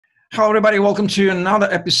Hello, everybody. Welcome to another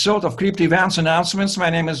episode of Crypto Events Announcements. My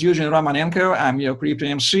name is Eugene Romanenko. I'm your Crypto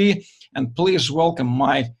MC, and please welcome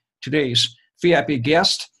my today's VIP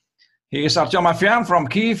guest. He is Artem Afian from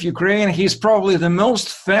Kyiv, Ukraine. He's probably the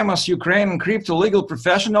most famous Ukrainian crypto legal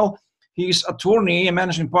professional. He's attorney and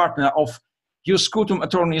managing partner of Juscutum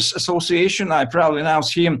Attorneys Association. I proudly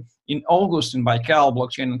announced him in August in Baikal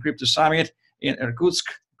Blockchain and Crypto Summit in Irkutsk,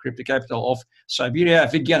 crypto capital of Siberia.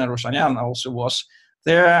 Evgeny Rushanyan also was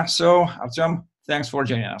there. So, Artem, thanks for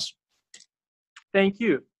joining us. Thank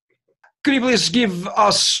you. Could you please give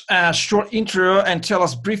us a short intro and tell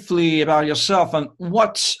us briefly about yourself and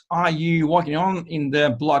what are you working on in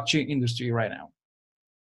the blockchain industry right now?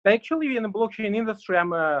 Actually, in the blockchain industry,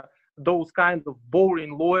 I'm those kind of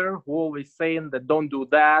boring lawyer who always saying that don't do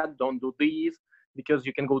that, don't do this, because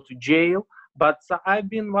you can go to jail. But I've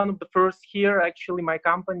been one of the first here. Actually, my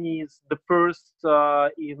company is the first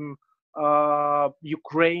in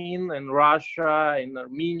Ukraine and Russia and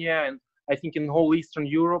Armenia and I think in whole Eastern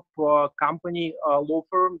Europe company law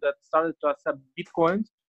firm that started to accept Bitcoins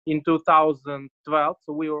in 2012.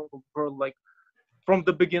 So we were like from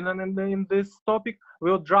the beginning in this topic.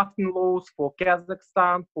 We were drafting laws for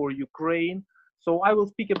Kazakhstan, for Ukraine. So I will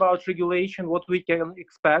speak about regulation, what we can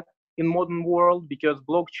expect in modern world, because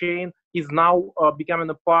blockchain is now becoming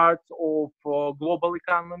a part of global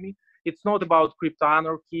economy. It's not about crypto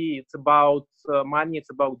anarchy. It's about money. It's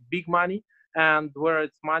about big money, and where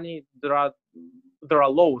it's money, there are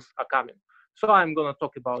laws are coming. So I'm gonna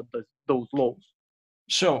talk about those laws.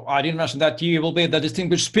 So I didn't mention that you will be the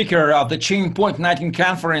distinguished speaker of the Chainpoint 19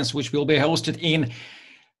 conference, which will be hosted in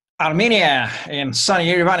Armenia in sunny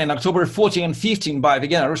Yerevan in October 14 and 15 by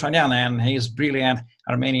Evgeny Rushanyan and his brilliant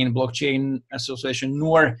Armenian Blockchain Association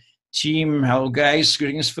NOR team. Hello guys,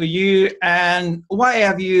 greetings for you. And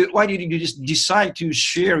why did you just decide to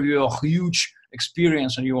share your huge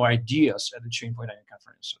experience and your ideas at the Chainpoint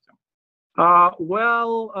conference?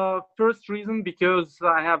 First reason, because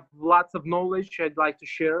I have lots of knowledge I'd like to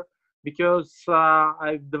share, because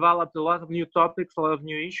I've developed a lot of new topics, a lot of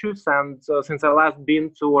new issues, and since I last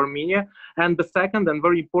been to Armenia. And the second and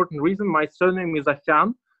very important reason, my surname is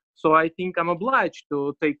Afian. So I think I'm obliged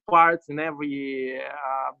to take part in every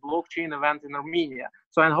blockchain event in Armenia.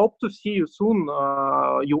 So I hope to see you soon,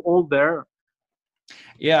 you all there.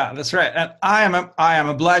 Yeah, that's right. And I am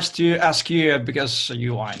obliged to ask you, because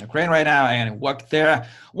you are in Ukraine right now and work there.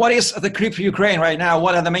 What is the crypto Ukraine right now?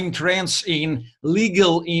 What are the main trends in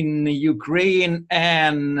legal in Ukraine?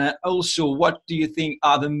 And also, what do you think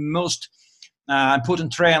are the most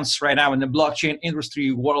important trends right now in the blockchain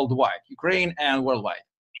industry worldwide, Ukraine and worldwide?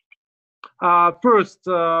 First,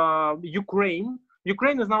 Ukraine.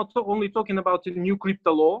 Ukraine is now only talking about a new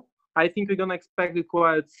crypto law. I think we're gonna expect it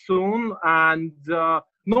quite soon, and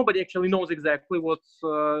nobody actually knows exactly what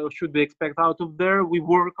should we expect out of there. We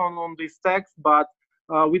work on this text, but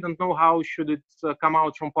we don't know how should it come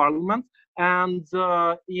out from Parliament. And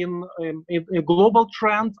in a global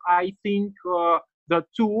trend, I think there are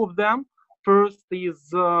two of them. First is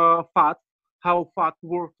FAT, how FAT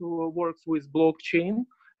works with blockchain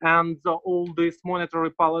and all this monetary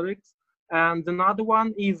politics. And another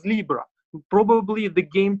one is Libra, probably the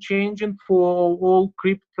game changing for all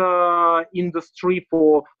crypto industry,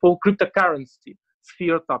 for cryptocurrency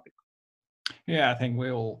sphere topic. Yeah, I think we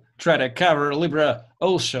will try to cover Libra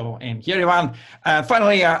also in Yerevan.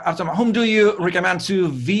 Finally, Artem, whom do you recommend to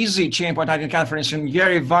visit Chainpoint 19 conference in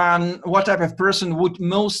Yerevan? What type of person would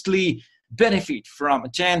mostly benefit from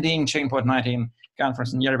attending Chainpoint 19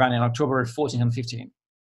 conference in Yerevan in October 14 and 15?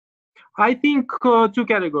 I think two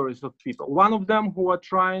categories of people. One of them who are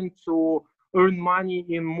trying to earn money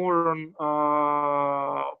in modern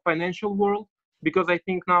financial world, because I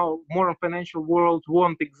think now modern financial world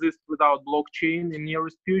won't exist without blockchain in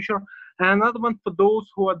nearest future. And another one for those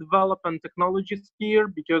who are developing technology sphere,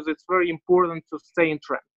 because it's very important to stay in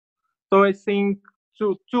trend. So I think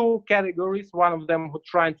two categories. One of them who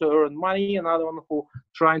trying to earn money, another one who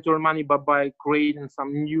trying to earn money by creating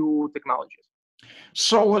some new technologies.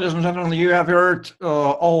 So, ladies and gentlemen, you have heard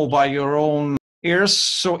all by your own ears.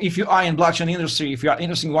 So, if you are in blockchain industry, if you are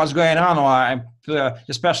interested in what's going on, or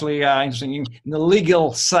especially interested in the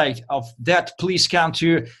legal side of that, please come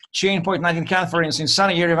to Chainpoint 19 conference in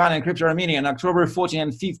sunny Yerevan and Crypto Armenia on October 14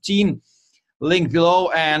 and 15. Link below,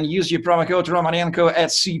 and use your promo code Romanenko at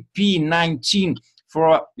CP19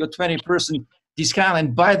 for your 20% discount.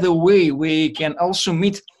 And by the way, we can also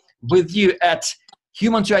meet with you at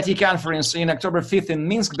Human to IT conference in October 5th in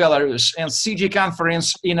Minsk, Belarus, and CG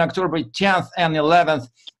conference in October 10th and 11th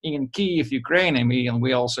in Kyiv, Ukraine. And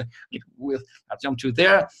we also meet with Artem too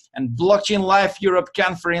there. And Blockchain Live Europe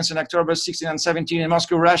conference in October 16 and 17 in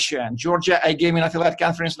Moscow, Russia. And Georgia iGaming Affiliate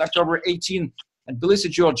conference in October 18 at Tbilisi,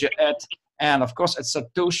 Georgia. And of course at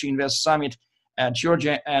Satoshi Invest Summit at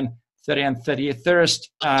Georgia and 30 and 31st.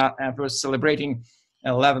 And we're celebrating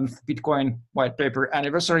 11th Bitcoin white paper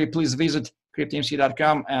anniversary. Please visit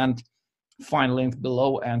cryptomc.com and find link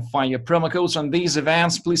below and find your promo codes on these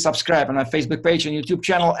events. Please subscribe on our Facebook page and YouTube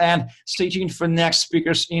channel and stay tuned for next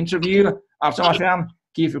speaker's interview. Artem Afian,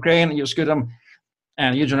 Kyiv, Ukraine, Juscutum,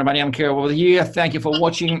 and Eugene Romanenko over here. Thank you for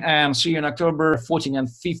watching and see you in October 14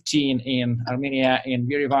 and 15 in Armenia, in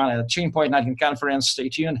Yerevan at the Chainpoint 19 conference. Stay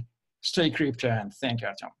tuned, stay crypto, and thank you,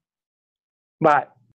 Artem. Bye.